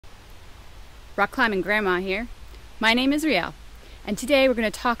Rock Climbing Grandma here. My name is Riel, and today we're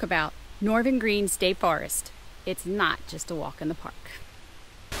going to talk about Norvin Green State Forest. It's not just a walk in the park.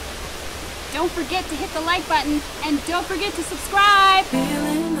 Don't forget to hit the like button, and don't forget to subscribe!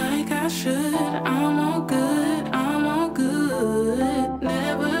 Feeling like I should, I'm all good, I'm all good.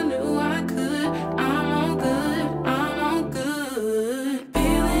 Never knew I could, I'm all good, I'm all good.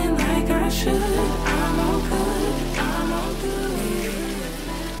 Feeling like I should, I'm all good, I'm all good.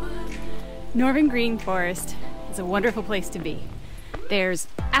 Norvin Green Forest is a wonderful place to be. There's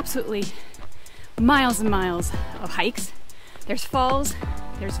absolutely miles and miles of hikes. There's falls,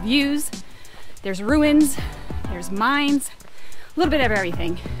 there's views, there's ruins, there's mines, a little bit of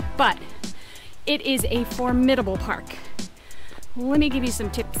everything. But it is a formidable park. Let me give you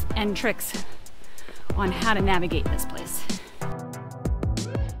some tips and tricks on how to navigate this place.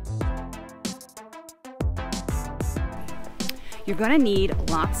 You're going to need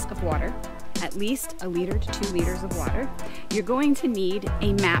lots of water. At least 1 liter to 2 liters of water. You're going to need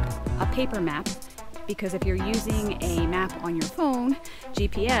a map, a paper map, because if you're using a map on your phone,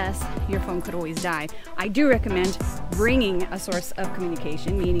 GPS, your phone could always die. I do recommend bringing a source of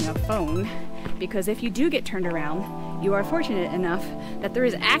communication, meaning a phone, because if you do get turned around, you are fortunate enough that there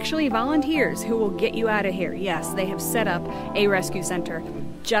is actually volunteers who will get you out of here. Yes, they have set up a rescue center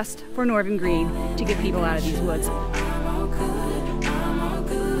just for Norvin Green to get people out of these woods.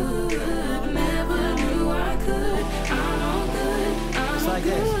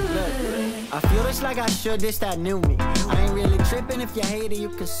 I feel it's like I should, this that new me. I ain't really tripping if you hate it, you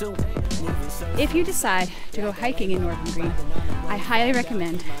consume it. If you decide to go hiking in Norvin Green, I highly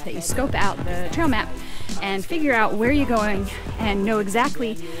recommend that you scope out the trail map and figure out where you're going and know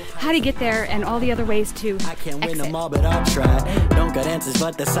exactly how to get there and all the other ways to I can't win exit. them all, but I'll try. Don't got answers,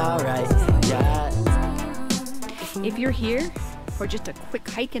 but that's alright. Yeah. If you're here for just a quick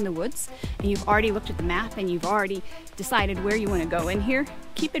hike in the woods and you've already looked at the map and you've already decided where you want to go in here,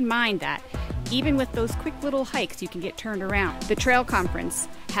 keep in mind that even with those quick little hikes you can get turned around. The Trail Conference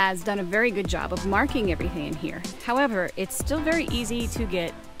has done a very good job of marking everything in here. However, it's still very easy to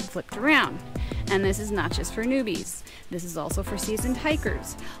get flipped around. And this is not just for newbies. This is also for seasoned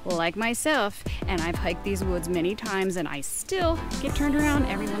hikers like myself, and I've hiked these woods many times and I still get turned around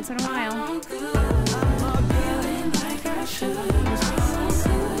every once in a while.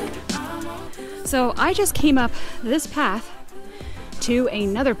 So I just came up this path to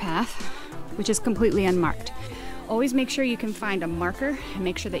another path which is completely unmarked. Always make sure you can find a marker and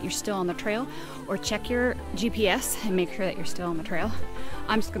make sure that you're still on the trail, or check your GPS and make sure that you're still on the trail.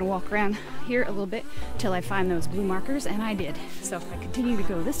 I'm just gonna walk around here a little bit till I find those blue markers, and I did. So if I continue to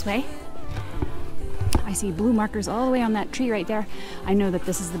go this way, I see blue markers all the way on that tree right there. I know that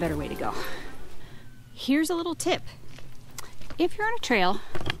this is the better way to go. Here's a little tip. If you're on a trail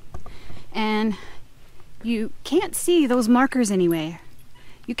and you can't see those markers anywhere,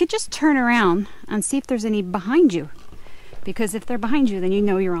 you could just turn around and see if there's any behind you. Because if they're behind you, then you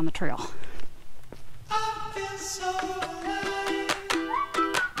know you're on the trail.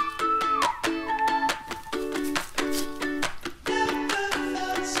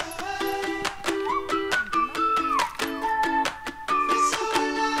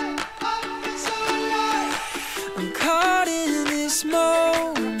 I'm caught in this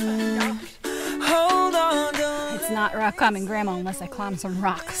moment. Hold on. It's not rock climbing grandma unless I climb some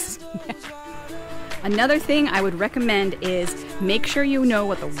rocks. Another thing I would recommend is make sure you know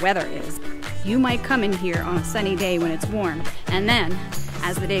what the weather is. You might come in here on a sunny day when it's warm, and then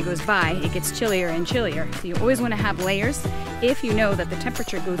as the day goes by, it gets chillier and chillier. So you always want to have layers if you know that the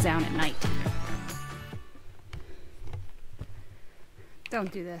temperature goes down at night.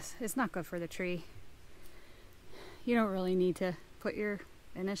 Don't do this. It's not good for the tree. You don't really need to put your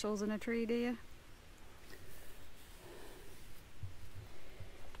initials in a tree, do you?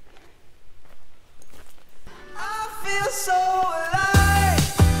 I feel so alive.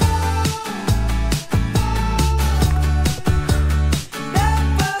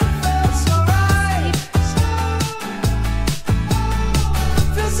 Never felt so right.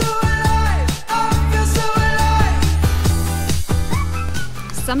 Feel so alive. I feel so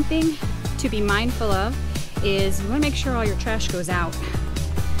alive. Something to be mindful of is you want to make sure all your trash goes out.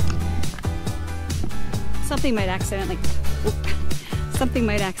 Something might accidentally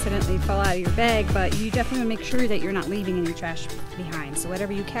fall out of your bag, but you definitely want to make sure that you're not leaving any trash behind. So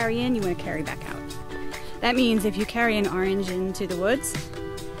whatever you carry in, you want to carry back out. That means if you carry an orange into the woods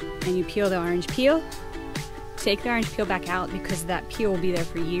and you peel the orange peel, take the orange peel back out, because that peel will be there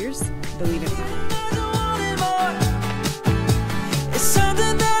for years, believe it or not. It's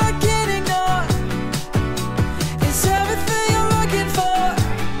something that I can't ignore. It's everything I'm looking for.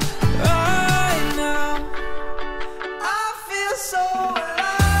 Right.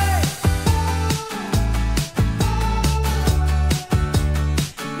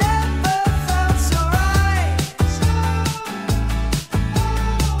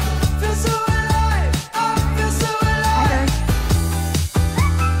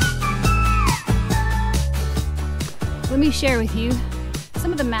 me share with you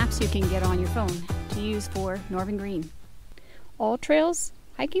some of the maps you can get on your phone to use for Norvin Green. All Trails,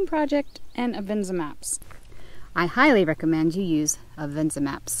 Hiking Project, and Avenza Maps. I highly recommend you use Avenza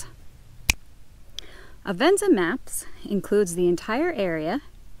Maps. Avenza Maps includes the entire area,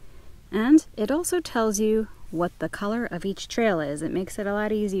 and it also tells you what the color of each trail is. It makes it a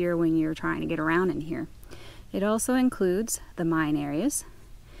lot easier when you're trying to get around in here. It also includes the mine areas,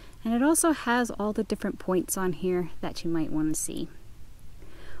 and it also has all the different points on here that you might want to see.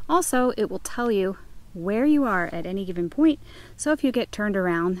 Also, it will tell you where you are at any given point, so if you get turned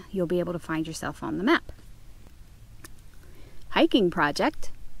around, you'll be able to find yourself on the map. Hiking Project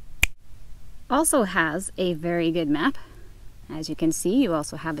also has a very good map. As you can see, you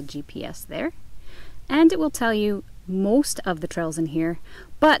also have a GPS there, and it will tell you most of the trails in here.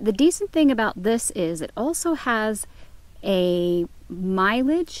 But the decent thing about this is it also has a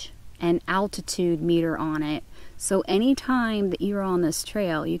mileage and altitude meter on it, so anytime that you're on this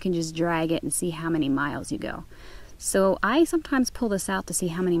trail you can just drag it and see how many miles you go. So I sometimes pull this out to see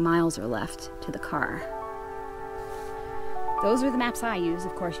how many miles are left to the car. Those are the maps I use.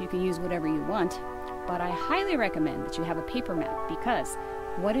 Of course you can use whatever you want, but I highly recommend that you have a paper map, because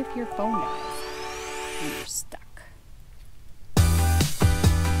what if your phone dies and you're stuck?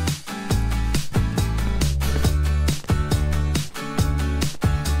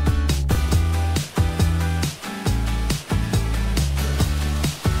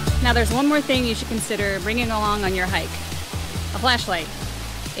 Now there's one more thing you should consider bringing along on your hike. A flashlight.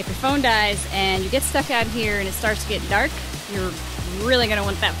 If your phone dies and you get stuck out here and it starts to get dark, you're really going to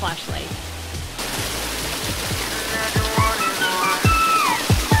want that flashlight.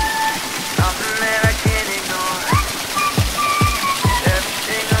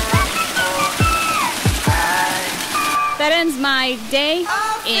 That ends my day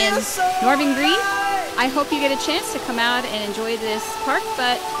in Norvin Green. I hope you get a chance to come out and enjoy this park,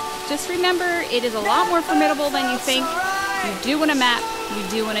 but just remember, it is a lot more formidable than you think. You do want a map, you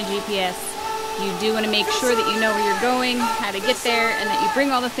do want a GPS, you do want to make sure that you know where you're going, how to get there, and that you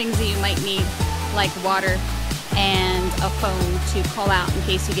bring all the things that you might need, like water and a phone to call out in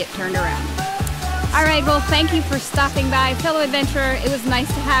case you get turned around. Alright, well, thank you for stopping by, fellow adventurer. It was nice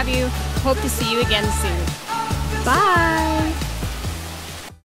to have you. Hope to see you again soon. Bye!